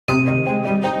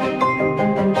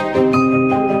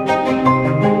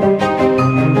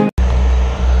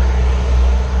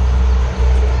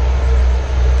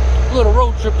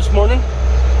this morning.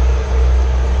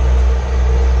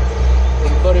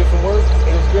 With a buddy from work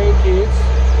and his grandkids.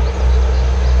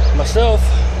 Myself,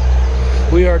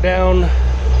 we are down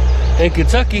in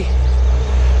Kentucky,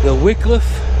 the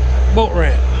Wycliffe boat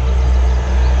ramp.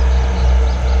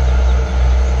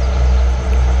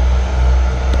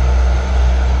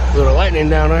 A little lightning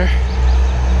down there.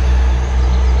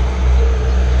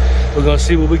 We're gonna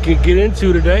see what we can get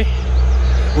into today.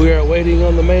 We are waiting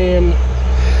on the man,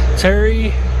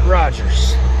 Terry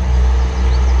Rogers.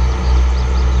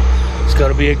 It's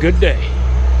gonna be a good day.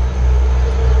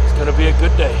 It's gonna be a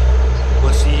good day.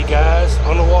 We'll see you guys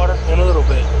on the water in a little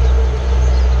bit.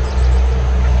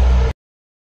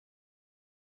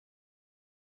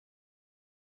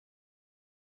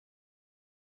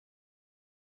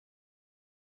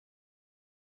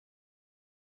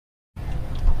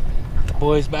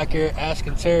 Boys back here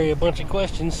asking Terry a bunch of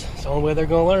questions. It's the only way they're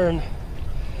gonna learn.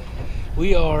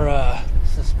 We are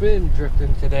suspend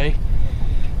drifting today,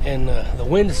 and the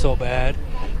wind is so bad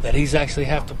that he's actually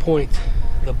have to point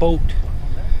the boat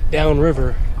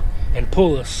downriver and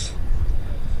pull us.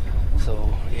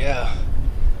 So yeah,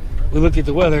 we looked at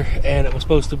the weather and it was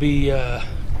supposed to be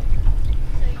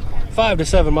 5 to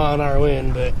 7 mile an hour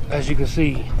wind, but as you can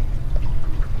see,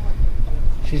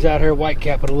 she's out here white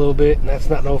capping a little bit, and that's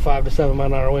not no 5 to 7 mile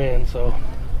an hour wind. So,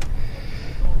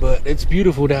 but it's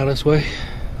beautiful down this way.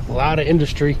 A lot of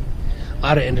industry,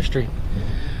 We're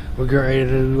getting ready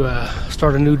to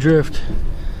start a new drift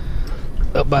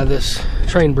up by this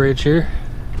train bridge here.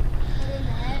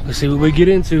 Let's see what we get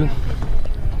into.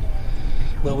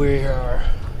 But we are,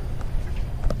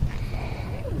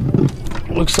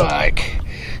 looks like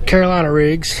Carolina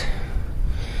rigs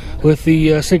with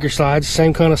the sinker slides,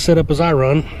 same kind of setup as I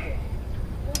run.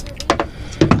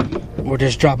 We're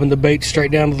just dropping the bait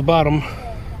straight down to the bottom.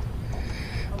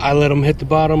 I let them hit the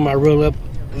bottom. I reel up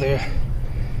the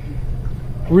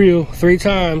reel 3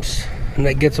 times, and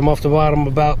that gets them off the bottom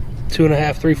about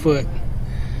 2.5, 3 foot.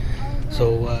 So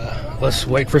let's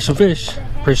wait for some fish.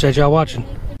 Appreciate y'all watching.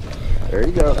 There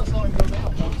you go.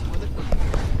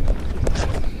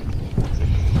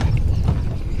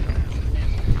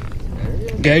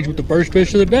 Gage with the first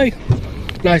fish of the day.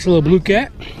 Nice little blue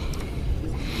cat.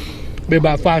 Be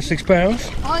about 5, 6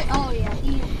 pounds.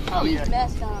 Oh yeah, he's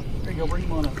messed up. There you go, bring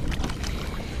him on up.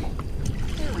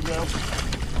 There we go. Just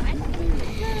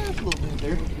a little bit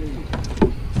there.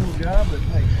 Cool job, but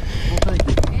hey, we'll take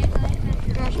it.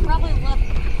 There's probably left.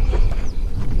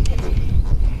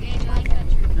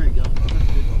 There you go.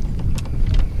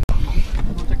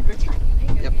 Want to take a picture?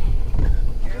 Yep.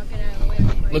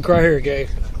 Look right here, Gage.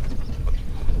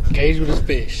 Gage with his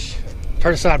fish.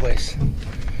 Turn it sideways.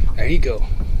 There you go.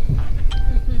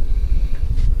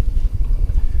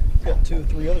 Got 2 or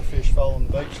 3 other fish following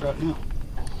the baits right now.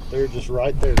 They're just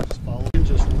right there, just following,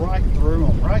 just right through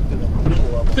them, right to the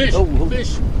middle of them. Fish, oh,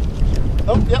 fish.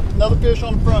 Oh, yep, another fish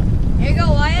on the front. Here you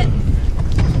go, Wyatt.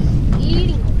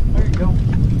 Eating. There you go.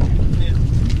 Yeah.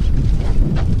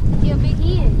 See how big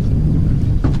he is.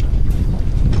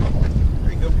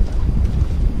 There you go.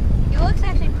 He looks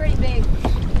actually pretty big.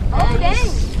 Oh, dang.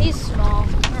 He's small.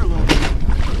 They're a little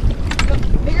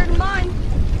bit. Bigger than mine.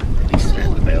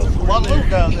 There's a lot of little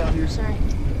guys out here. Sorry.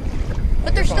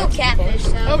 But they're still catfish,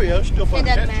 so Oh yeah, still fun. it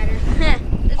doesn't matter.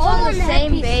 It's all the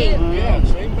same bait. Yeah,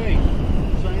 same bait.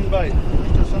 Same bait.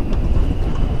 Think of something.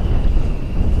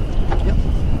 Yep.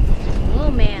 Oh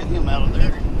Get man. him out of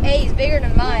there. Hey, he's bigger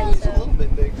than mine, He's a little so.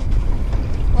 bit big.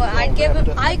 Well, I'd give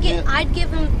him. I'd give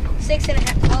him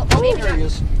 6.5. Well, maybe There he not.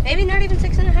 is. Maybe not even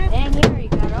 6.5. Dang, he already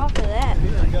got off of that.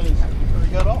 Yeah, he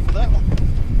got off of that one.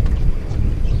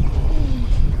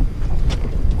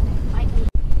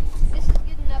 This is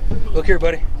good enough for me. Look here,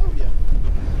 buddy. Oh yeah.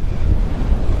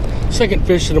 Second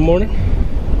fish of the morning.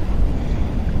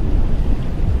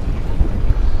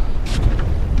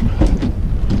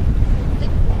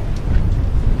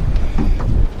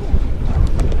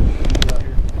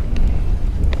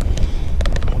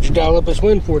 What'd you dial up this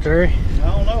wind for, Terry? I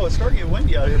don't know. It's starting to get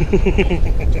windy out here.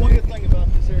 That's one good thing about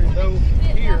this area, though.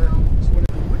 Here, is when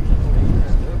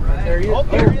There he is. oh,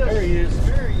 there he is. There he is.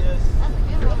 There he is. I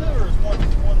knew there was one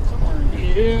somewhere in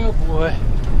here. Yeah, boy.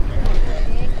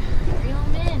 Reel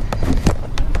him in.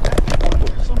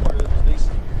 Somewhere that was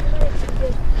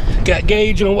decent. Got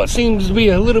Gage on what seems to be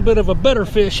a little bit of a better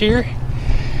fish here.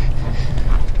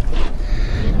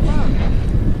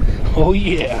 Oh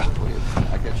yeah.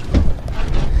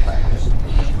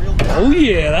 Oh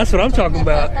yeah, that's what I'm talking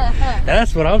about.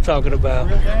 That's what I'm talking about.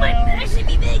 Reel down. Might actually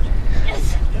be big.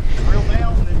 Yes. Reel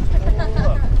down and then pull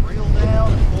up. Reel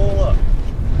down and pull up.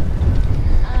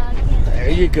 There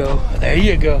you go. There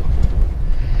you go.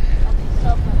 So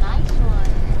a nice one.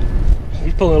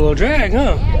 pulling a little drag,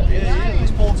 huh? Yeah,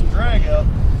 he's pulling some drag out.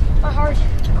 My heart.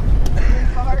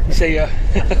 You say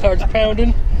heart's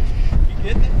pounding? You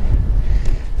getting it?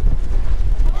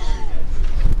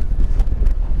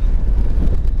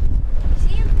 See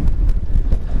him?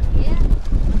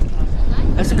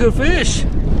 Yeah. That's a good fish.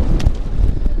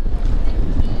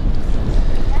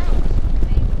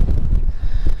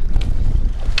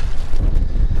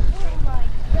 Oh my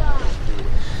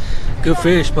God. Good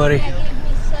fish, buddy. That gave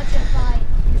me such a bite.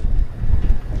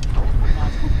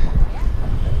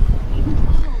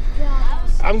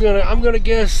 Oh God. I'm gonna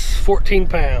guess 14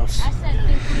 pounds. I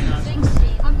said 15,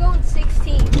 16. I'm going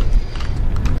 16.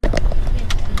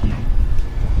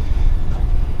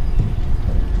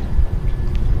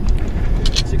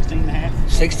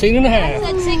 16 and a I half.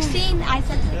 said 16. I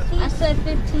said 16. I said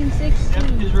 15, 16.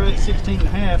 Yep, he's right at 16 and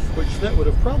a half, which that would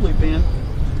have probably been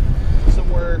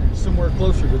somewhere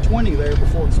closer to 20 there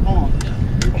before it spawned.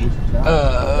 It's been.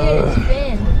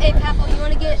 Hey, Papa, you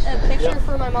want to get a picture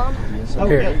for my mom? Oh,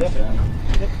 Here. yeah, definitely.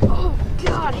 Oh,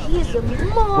 God, he is a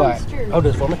monster. Hold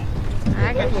this for me.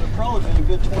 That would have probably been a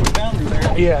good 20 pounder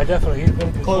there. Yeah, definitely. He's been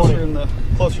a good Closer 20. in the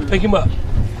closer Pick him up.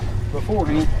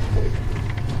 beforehand.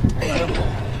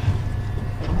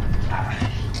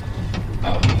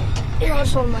 Here, I'll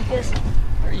just hold him like this.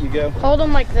 There you go. Hold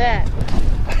him like that.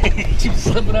 He keeps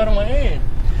slipping out of my hand.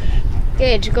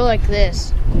 Gage, go like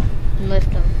this and lift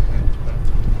him.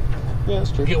 Yeah,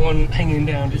 that's true. Get one hanging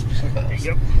down just a second. There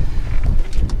you go.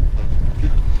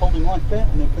 Hold him like that,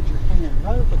 and then put your hand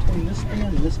right up between this fin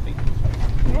and this fin,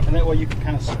 and that way you can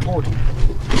kind of support him.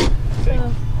 Okay.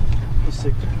 Let's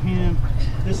stick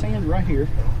this hand right here.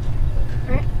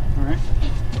 All right.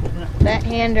 That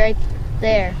hand right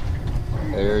there.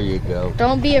 There you go.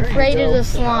 Don't be afraid of the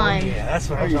slime. Yeah, that's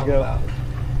what There I'm you talking go. about.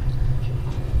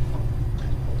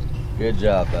 Good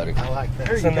job, buddy. I like that.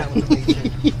 There you Send go. that one to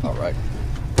me, too. All right.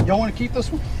 Y'all want to keep this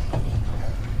one?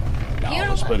 I'll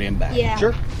just put him back. Yeah.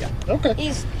 Sure. Yeah. Okay.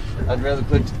 He's I'd rather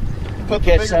put Put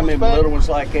the catch bigger some of ones them back. little ones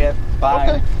like that, fine.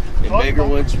 Okay. And Fine, bigger fine.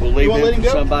 ones, we'll You leave wanna let them him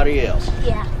for go? somebody else.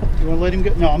 yeah. You want to let him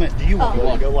go? No, I meant, do you want to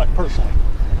let him go, like personally?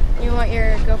 You want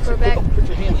your GoPro back? Put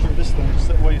your hand through this thing, just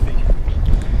that way if he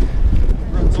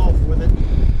runs off with it.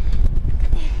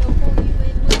 He'll pull you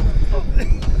in with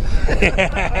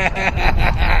him.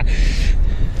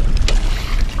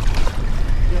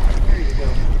 Yeah, there you go.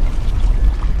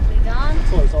 We gone?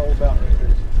 That's what it's all about right there.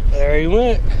 There he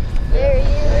went. There he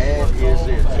is. That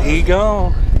is it. He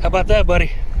gone. How about that,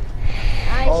 buddy?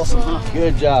 Nice Awesome, one. huh?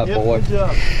 Good job, Yep, boy. good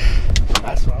job.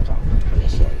 That's what I'm talking about.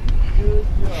 Yes, sir. Good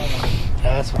job.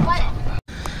 That's what I'm talking about.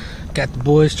 Got the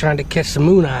boys trying to catch some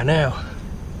moon eye now.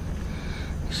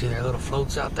 You see their little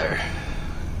floats out there.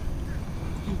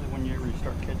 Usually when you ever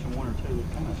start catching one or two, it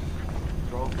kind of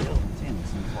draws the elements in, it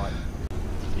seems like.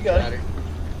 You got it.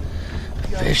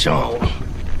 Fish on.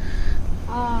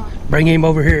 Oh, Bring him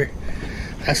over here.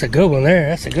 That's a good one there.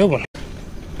 That's a good one.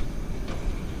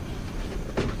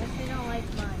 guess they don't like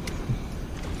mine.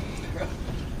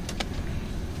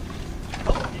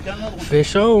 Oh, you got another one.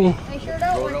 Fish on. They sure Throw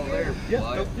don't it like over there.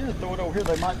 Yeah, throw it over here.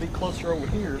 They might be closer over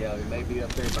here. Yeah, it may be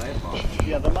up there by him.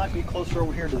 Yeah, they might be closer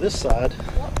over here to this side.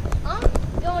 I'm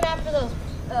going after those,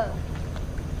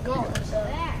 gauntlets.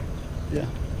 Yeah.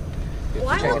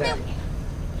 Why Check don't it they? out.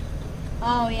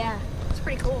 Oh, yeah. It's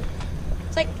pretty cool.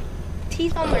 It's like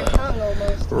teeth on their tongue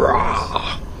almost.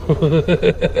 Raw.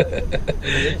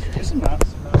 It's some nice.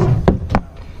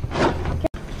 Can't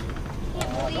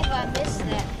believe I missed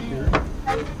that thing.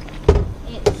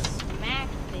 It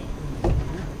smacked it.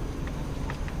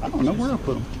 I don't know where I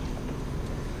put them.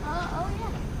 Oh,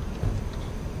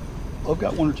 yeah. I've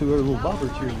got one or two other little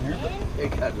bobbers here and there.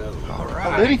 He got another one. All Oh,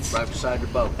 right. did he? Right beside the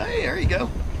boat. Hey, there you go.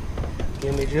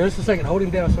 Give me just a second. Hold him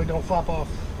down so he don't flop off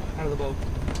out of the boat.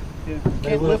 Yeah, They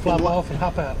can't will lip flop them off and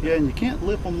hop out. Yeah, and you can't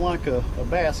lip them like a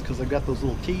bass because they've got those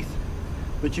little teeth.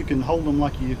 But you can hold them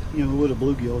like you would a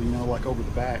bluegill, like over the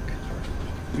back.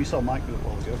 We saw Mike do it a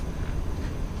while ago.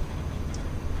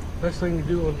 Best thing to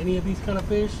do on any of these kind of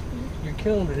fish, you're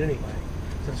killing it anyway.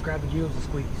 So just grab the gills and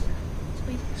squeeze.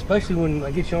 Especially when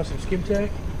I get you on some skipjack.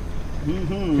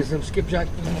 Mm-hmm. Because them skipjack.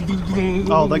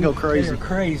 Oh, they go crazy. They're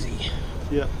crazy.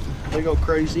 Yeah, they go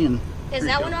crazy and. Is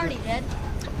that one already dead?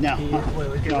 No, Yeah, wait,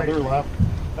 let's get no, ready. they're alive.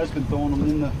 I've just been throwing them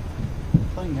in the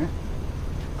thing there.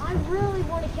 I really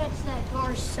want to catch that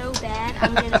gar so bad.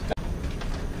 I'm gonna.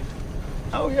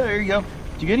 Oh yeah, there you go.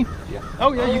 Did you get him? Yeah.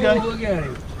 Oh yeah, you got Oh, look at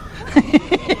him.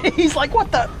 him. He's like,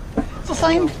 what the? It's the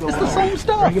same. It's the same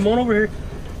stuff. Bring him on over here.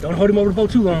 Don't hold him over the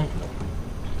boat too long.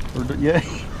 Yeah,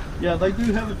 yeah, they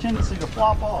do have a tendency to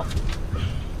flop off.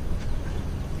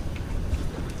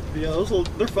 Yeah,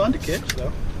 they're fun to catch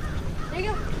though. There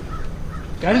you go.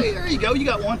 Got Hey, it? there you go. You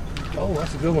got one. Oh,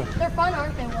 that's a good one. They're fun,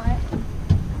 aren't they, Wyatt?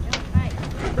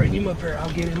 Right. Bring him up here.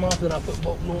 I'll get him off, then I'll put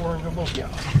both Nora and both y'all.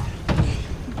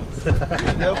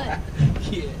 Nope.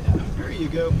 Yeah. There you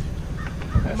go.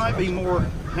 There might be more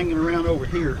hanging around over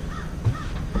here.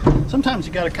 Sometimes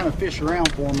you got to kind of fish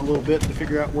around for them a little bit to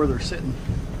figure out where they're sitting,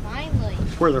 Finally.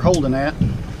 where they're holding at.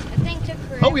 That thing took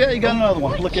forever. Oh yeah, you got another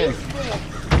one. What Look at is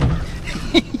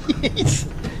him. this?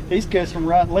 He's catching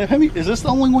right and left. Is this the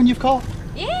only one you've caught?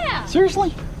 Yeah.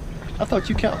 Seriously? I thought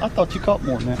you caught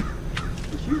more than that.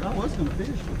 Shoot, I was gonna fish.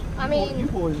 I mean- you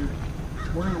boys are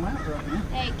wearing them out right now.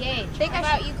 Hey, Gage, how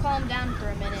about you calm down for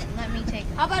a minute and let me take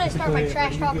it? How about I start my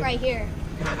trash talk right here?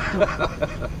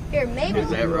 Here, maybe. Is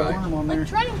that right? Worm on there.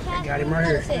 Like running cat. Got him right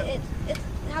here. It's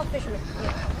how fishermen.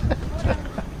 Yeah.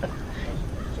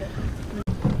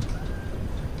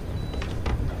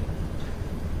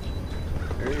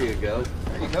 There you go.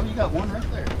 There you go. You got one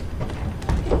right there.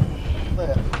 Look at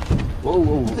that. Whoa,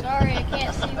 whoa. Sorry, I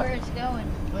can't see where it's going.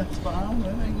 That's fine.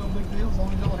 That ain't no big deal. As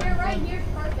long as you'll Here, have right fun. here's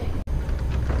perfect.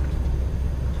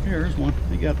 Here's one.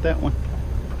 You got that one.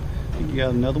 You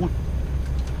got another one.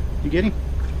 You get him?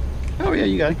 Oh yeah,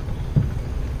 you got him.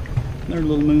 There's a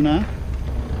little moon eye.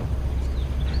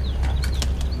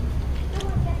 Still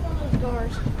want to catch on those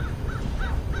gars.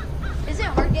 Is it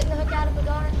hard getting the hook out of a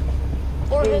gar?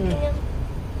 Or hooking him?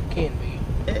 Can be.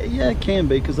 Yeah, it can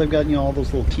be because they've got all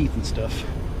those little teeth and stuff.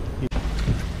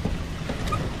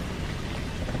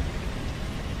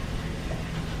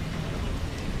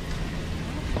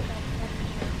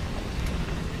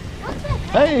 What's that?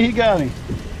 Hey, he got him.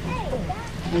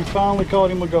 Hey, He finally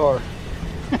caught him a gar.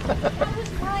 that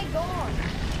was my gar.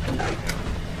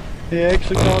 He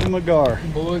actually caught him a gar.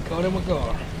 Boy, caught him a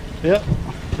gar. Yep,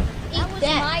 That was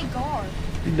my gar.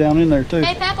 he's down in there too.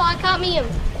 Hey, Papa, I caught me him.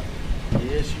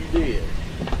 Yes, you did.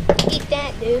 Eat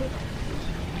that, dude.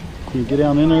 Can you get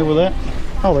down in there with that?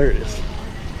 Oh, there it is.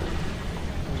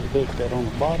 There's a hook that on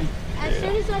the bottom. As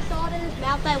soon as I saw it in his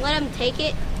mouth, I let him take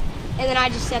it, and then I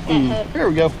just set that hook. There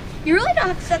we go. You really don't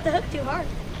have to set the hook too hard.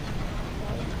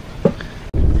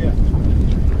 Yeah.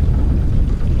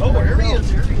 Oh, there he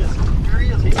is. There he is. There he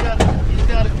is. He's got it. He's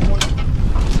got it. Boy.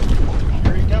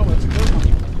 There you go. It's a good one.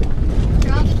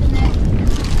 Drop the net.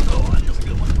 Oh, that is a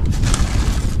good one.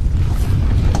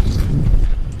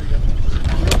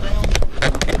 Reel down.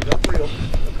 Don't reel.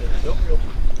 Don't reel.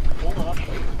 Hold up.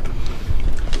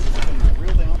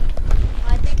 Reel down.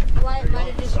 I think Wyatt might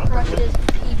have just crushed his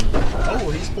PB. Oh,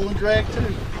 he's pulling drag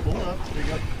too. Pull up. There you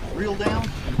go. Reel down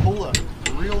and pull up.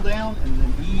 Reel down and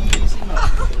then ease him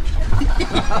up.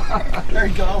 There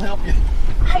you go. I'll help you.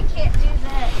 I can't do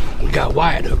that. We got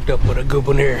Wyatt hooked up with a good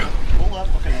one here. Pull up.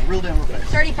 Okay, now reel down real fast.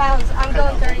 30 pounds. I'm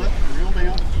going 30. Reel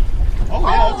down. Oh,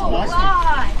 yeah, that's a Oh, nice one.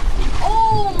 God.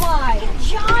 Oh, my.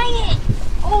 Giant.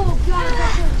 Oh, God.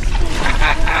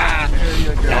 There you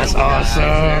go. That's guys. awesome.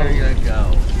 There you go.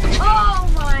 Oh,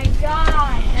 my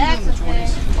God. That's a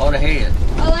fish. On the head.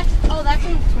 Oh, that's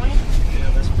in the 20. Yeah,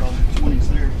 that's probably 20s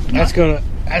there. That's gonna,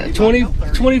 at 20,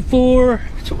 24,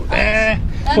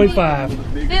 25.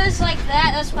 If it was like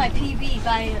that, that's my PB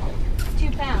by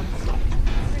 2 pounds.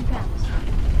 3 pounds.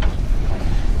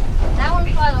 That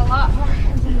one's probably a lot more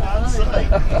than the I'd other say. thing.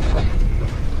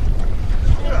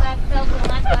 Because I felt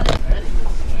when I got it.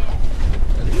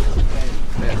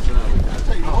 That's I'll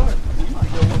tell you what, you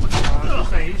might go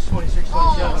with it. He's 26, I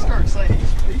was starting to say,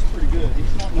 he's pretty good.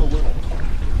 He's not no little.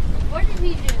 What did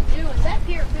he just do? Is that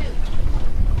pure food?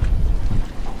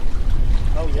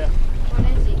 Oh, yeah. What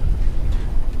is he?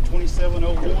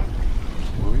 2701.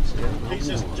 He's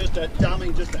just a, I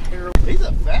mean, just a hair. He's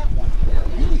a fat one.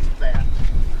 He's fat.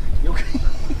 You okay?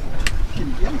 Can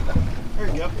you get him? There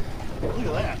you go. Look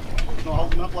at that. You gonna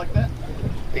hold him up like that?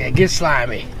 Yeah, get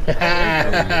slimy.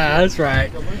 That's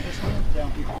right. Go move this hand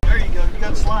down here. There you go. You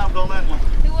got slimed on that one.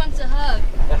 Who wants a hug?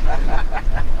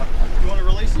 You want to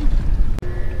release him? Do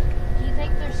you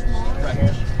think they're smaller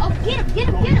fish? Oh, get him, get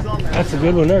him, Oh, get he's him. on there. That's a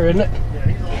good one there, isn't it? Yeah,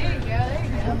 he's on There there. you go, there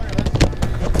you Down go. there,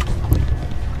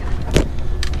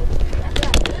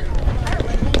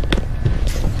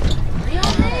 Reel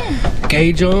him in.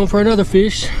 Gauge on for another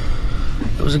fish.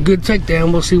 It was a good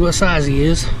takedown. We'll see what size he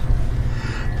is.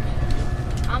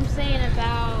 I'm saying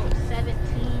about 17,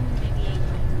 maybe 18.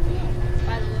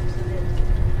 By the looks of it.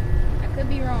 I could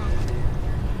be wrong.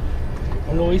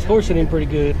 I know he's horsing him pretty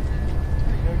good.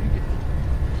 There you go. You get,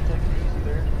 take it easy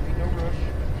there. Ain't no rush.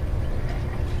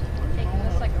 Taking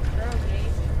this like a pro,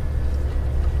 Gabe.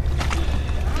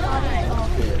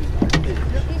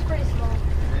 He's pretty small.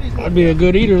 I'd be a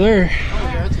good eater there. Oh,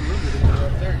 yeah, that's a really good one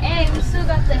right there. Hey, we still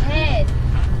got the head.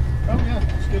 Oh,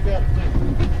 yeah. Still got it, too.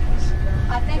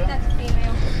 I think that's a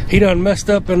female. He done messed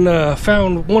up and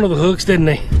found one of the hooks, didn't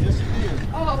he? Yes, he did.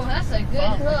 Oh, that's a good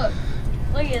hook.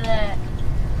 Look at that.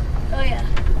 Oh yeah.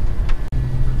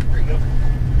 There you go.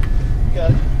 You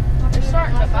got it. They're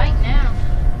starting to bite now.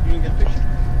 You want to get a picture?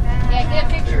 Yeah, get a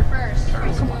picture first.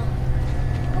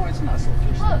 Oh, it's a nice little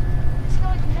fish. Look, it's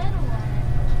got like metal on it.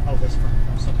 Oh, that's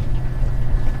fine. Something.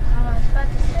 I was about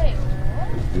to say,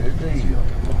 what? Good deal.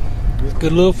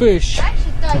 Good little fish. I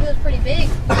actually thought he was pretty big.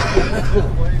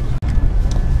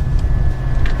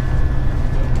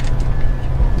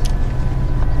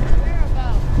 Where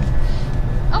about?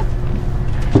 Oh,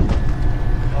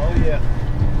 Oh, yeah.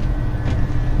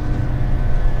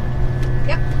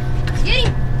 yep. Get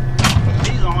him.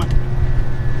 He's on.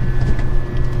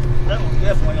 That one's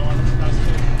definitely on. It's a nice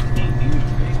fish. He ain't huge,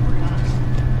 but he's pretty nice.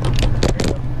 There you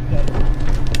go. You got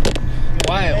it.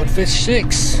 Wyatt with fish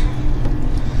 6.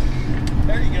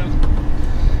 There you go.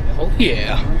 Oh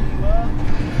yeah. Bring him up.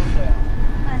 Bring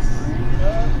him Nice. down. Bring it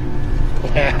up.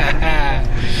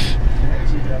 There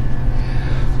you go.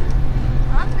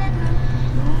 I'm good.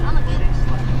 I'm a good.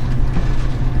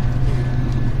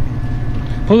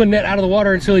 Pull the net out of the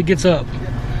water until he gets up.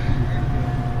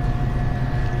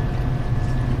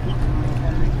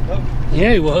 Oh,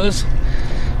 Yeah, he was.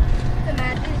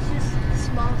 Imagine it's just the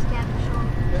smallest catfish on.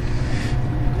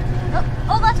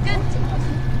 Oh, that's good.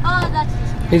 Oh, that's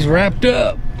just good. He's wrapped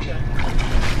up.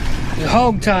 He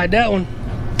hog tied that one.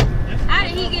 How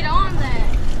did he get on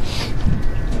that?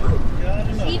 got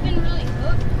Has him he up. been really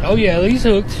hooked? Oh yeah, he's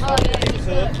hooked. Oh, yeah, He he's was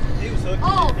hooked. hooked. He was hooked.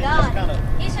 Oh, He just God. kinda,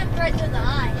 He's hooked right through the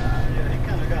eye. yeah, he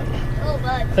kind of got it. Little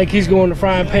bud. I think he's going to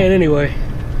frying pan anyway. It's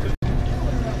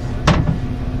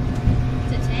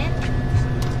a 10.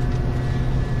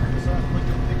 So I looked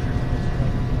at the pictures.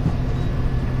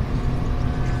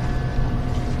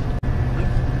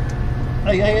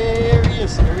 Hey, there he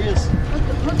is. There he is. Hook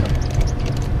him, hook him.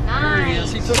 There he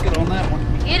is. He Nice. took it on that one.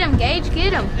 Get him, Gage,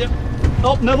 get him. Yep.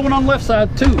 Oh, another one on the left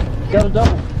side, too. Got a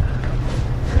double.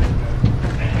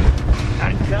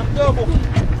 I got a double.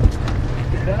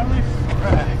 Get down there.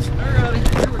 All right. Alrighty.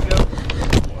 Here we go.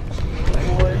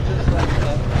 Boy, just like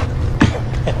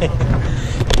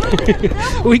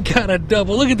that. We got a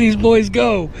double. Look at these boys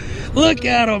go. Look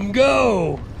at them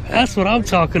go. That's what I'm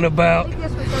talking about. This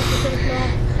was supposed to be small.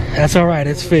 That's all right.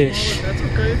 It's fish. That's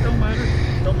okay. It don't matter.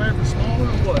 Don't matter if it's smaller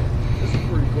or what. This is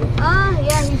pretty cool.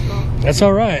 Yeah, he's small. That's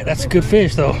all right. That's a good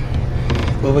fish though.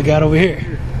 What we got over here?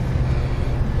 Here's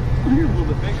a little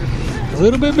bit bigger. A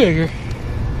little bit bigger.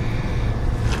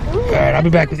 All right, I'll be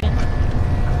back with you.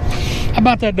 How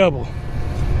about that double?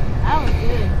 That was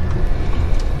good.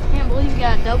 Can't believe you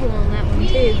got a double on that one,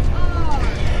 too.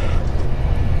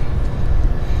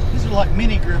 These are like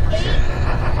mini grippers. 9.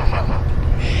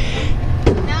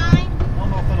 I don't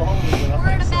know if it'll hold it, but I We're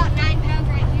at think so. about 9 pounds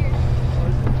right here.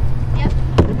 Yep.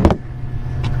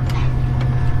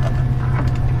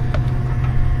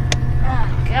 Oh,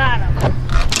 got him.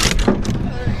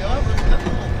 There you go. Look at that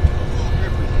little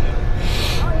grippers.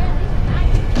 Oh, yeah, these are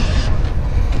nice.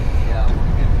 Yeah,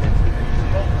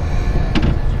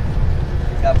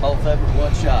 we're got both of them in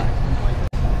one shot.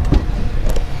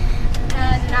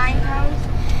 9 pounds.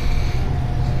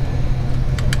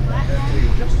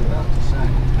 They're just about the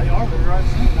same. They are, they're right the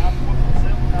same.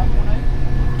 9.7, 9.8.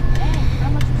 Dang, how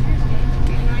much is yours,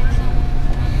 Gage? 9 something.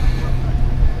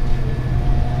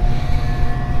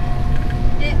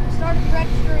 It started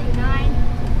registering 9.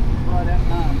 Right at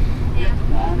 9.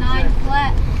 Yeah, 9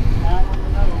 flat. 9 on the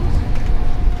nose.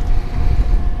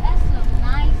 That's some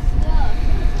nice stuff.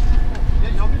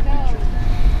 Yeah, y'all get a picture.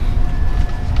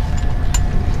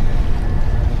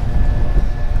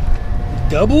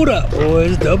 Doubled up,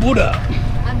 boys. Doubled up.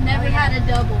 I've never had a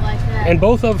double like that. And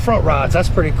both of them front rods. That's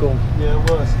pretty cool. Yeah, it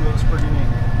was. It was pretty neat.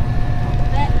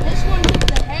 This one took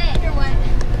the head. Either way.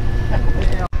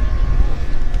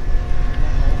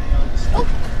 Oh,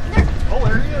 there. Oh,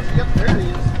 there he is. Yep, there he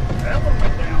is. That one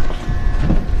went down.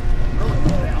 Really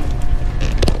went down.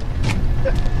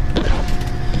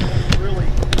 Really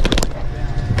went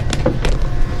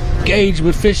down. Gage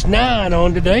with fish 9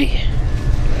 on today.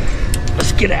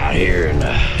 Let's get out here and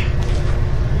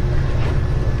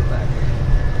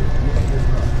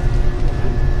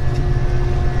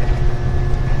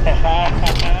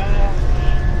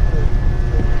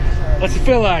what's it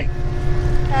feel like?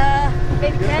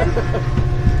 Maybe 10. Pretty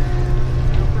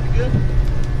good.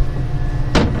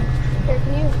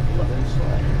 Here,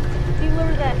 can you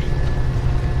lower that?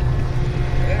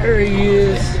 There he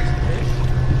is.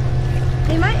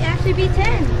 He might actually be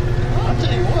 10. I'll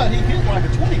tell you what, he hit like a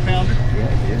 20-pounder.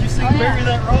 Did you see him bury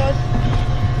that rod?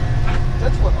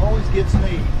 That's what always gets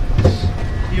me.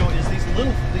 You know, is these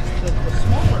little, the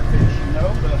smaller fish, you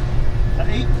know, an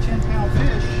 8 to 10 pound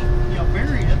fish, you know,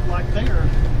 bury it like they're,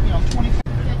 you know, 20. Good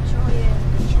choice.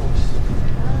 Choice.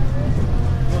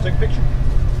 You want to take a picture?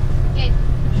 Okay.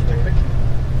 Take a picture.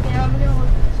 Yeah, I'm gonna look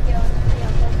at the scale and see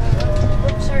how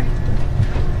far. Oops, sorry.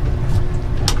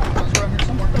 It's right here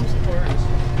somewhere. Where it is.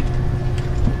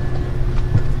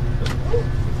 Ooh,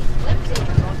 let me see.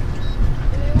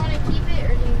 Do we want to keep it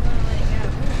or do we want to let it go?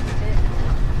 Keep it.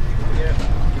 Yeah.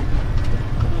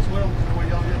 As well, that way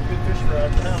y'all get a good fish fry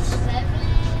at the house.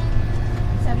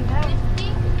 7 pounds. 50?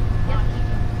 Yeah,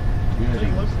 keep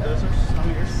it. Look, there's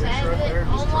fish right there.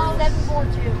 Just Almost trail.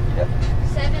 742. Yep.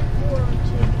 742.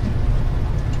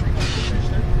 Fish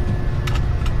there.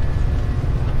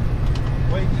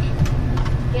 Wait.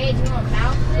 Gage, you want to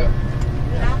mouth it?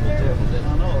 Mouth it? I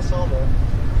know, I saw that.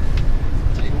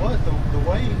 Tell you what, the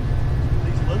way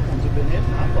these little ones have been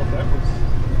hitting, I thought that was,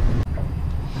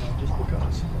 you know, just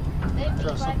because. They Try look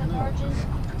like something the new. arches.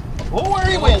 Oh, where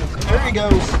he went? There he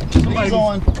goes. He's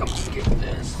on. Come skip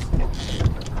this.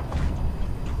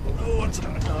 Oh, what's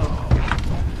that? Oh.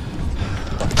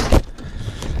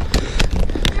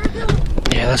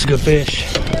 Yeah, that's a good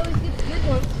fish. They always get the good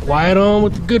ones. Wyatt on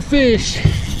with the good fish.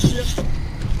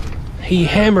 He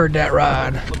hammered that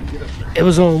rod. It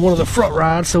was on one of the front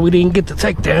rods, so we didn't get the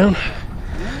takedown.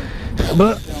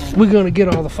 But we're gonna get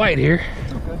all the fight here.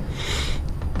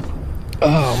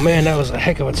 Oh man, that was a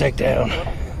heck of a takedown.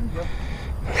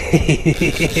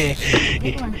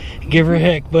 Give her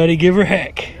heck, buddy. Give her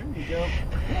heck. There you go.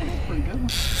 That's pretty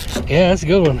good. Yeah, that's a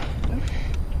good one.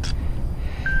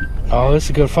 Oh, it's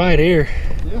a good fight here.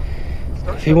 Yeah.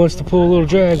 If he wants to pull a little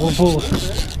drag, we'll pull.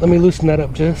 Let me loosen that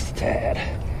up just a tad.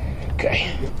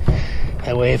 Okay.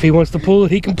 That way, if he wants to pull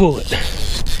it, he can pull it. I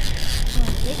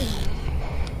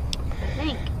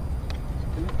think.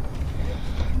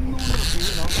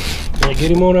 Yeah,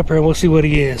 get him on up here and we'll see what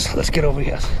he is. Let's get over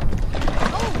here. Oh,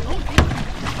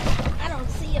 I don't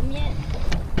see him yet.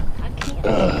 I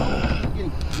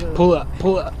can't. Pull up,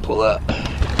 pull up, pull up.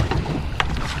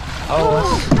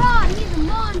 Oh, God, he's a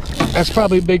monster. That's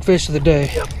probably a big fish of the day.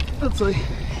 Let's see.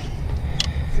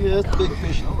 Yeah, that's a big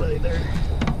fish today there.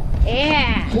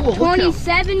 Yeah. Oh, look how-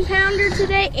 27 pounder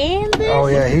today and this. Oh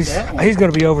yeah, he's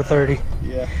gonna be over 30.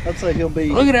 Yeah, I'd say he'll be.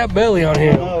 Look at that belly on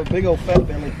him. Oh, big old fat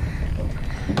belly.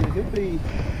 Yeah, he'll be.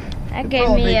 That He'll gave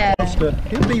probably me be a. close to.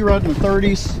 He'll be right in the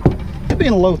 30s. He'll be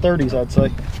in the low 30s, I'd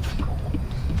say.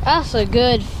 That's a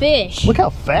good fish. Look how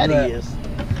fat he Right. is.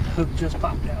 Hook just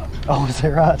popped out. Oh, is that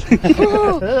right?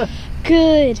 Ooh,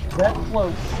 good. That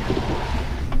close.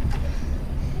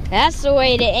 That's the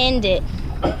way to end it.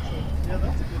 Yeah,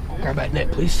 that's a good fish. Grab that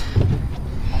net, please.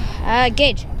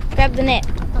 Gage, grab the net.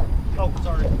 Oh,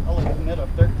 sorry. I'll leave the net up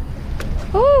there.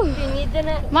 Whew. You need the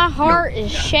net? My heart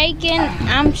is shaking.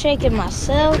 I'm shaking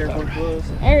myself. There's what it was.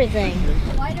 Everything.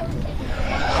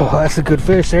 Oh, that's a good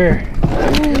fish there.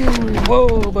 Ooh.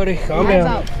 Whoa, buddy, calm I down.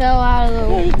 about fell out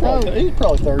of He's the probably, boat. he's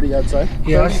probably 30, I'd say.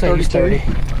 Yeah, I'd say he's 30.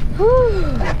 Whew.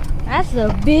 That's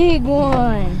the big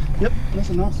one. Yep, that's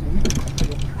a nice one.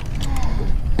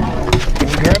 Can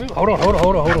you grab him? Hold on, hold on,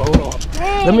 hold on, hold on, hold on.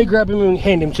 Hey. Let me grab him and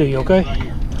hand him to you, okay?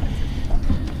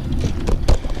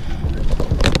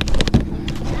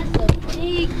 That's a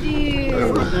big dude.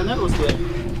 And that was the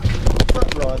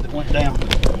front rod that went down.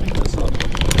 Pick this up.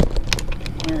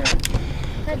 All right.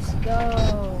 Let's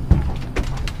go.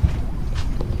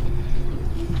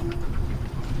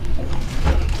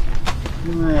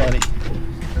 Alrighty.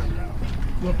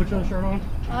 You want to put your shirt on?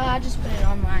 I just put it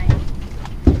on my.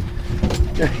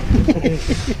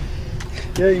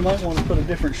 Yeah, you might want to put a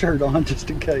different shirt on just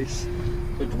in case.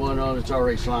 Put the one on that's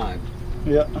already slimed.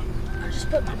 Yeah. I just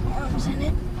put my arms in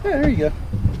it. Yeah, there you go.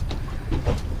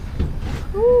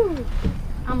 Whew.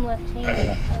 I'm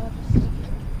left-handed. So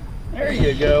There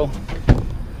you go.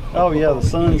 Oh yeah, the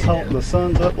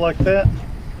sun's up like that.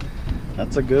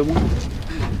 That's a good one.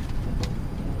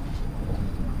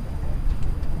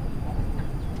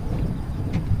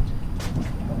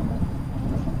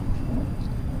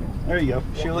 There you go.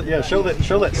 Show it. Yeah, show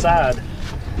that side.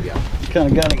 Yeah. You kind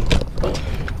of got him.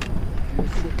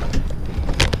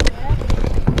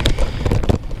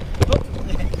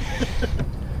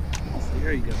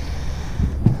 There you go.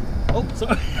 Oh,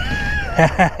 sorry.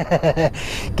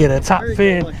 Get a top There you go,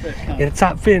 fin. like that, kinda. Get a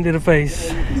top fin to the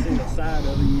face. Yeah, you can see the side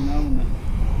of him, you know.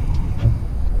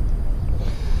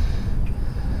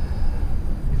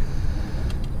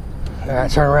 And All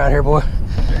right, turn around here, boy.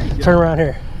 there you go. Turn around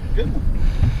here. Good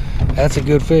one. That's a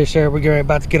good fish there. We're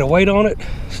about to get a weight on it.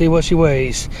 See what she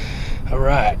weighs. All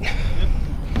right.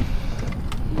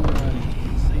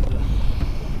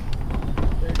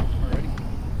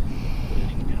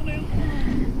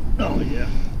 Oh yeah.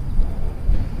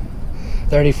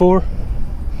 34.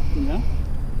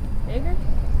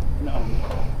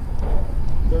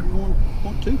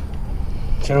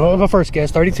 So what was my first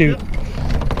guess? 32.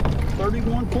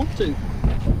 31.2.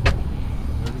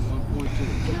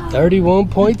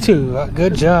 31.2.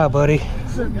 Good job, buddy.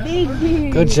 It's a big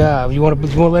pig. Good job. You want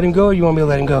to let him go, or you want me to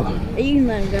let him go? You can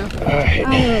let him go. All right.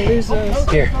 I'm gonna lose those.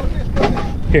 Here.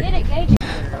 Get it, Gage.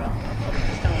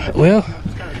 Well,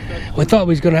 we thought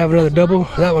we was gonna have another double.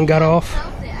 That one got off,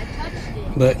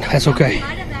 but that's okay.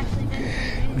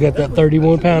 We got that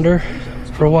 31 pounder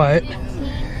for Wyatt.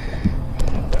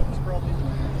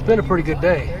 It's been a pretty good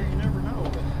day.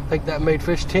 I think that made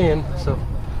fish 10, so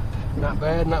not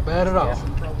bad at all.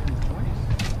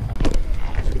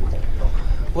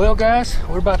 Well, guys,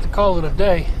 we're about to call it a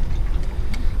day.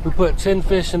 We put 10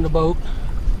 fish in the boat.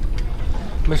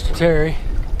 Mr. Terry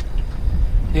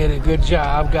did a good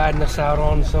job guiding us out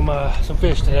on some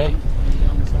fish today.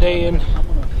 Dan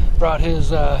brought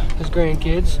his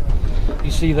grandkids.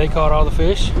 You see, they caught all the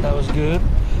fish. That was good.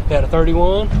 We had a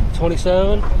 31,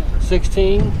 27,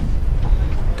 16, a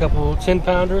couple 10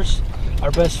 pounders.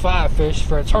 Our best 5 fish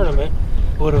for a tournament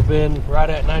would have been right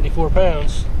at 94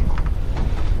 pounds.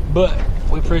 But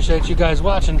we appreciate you guys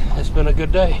watching. It's been a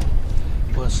good day.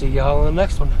 We'll see y'all in the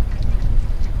next one.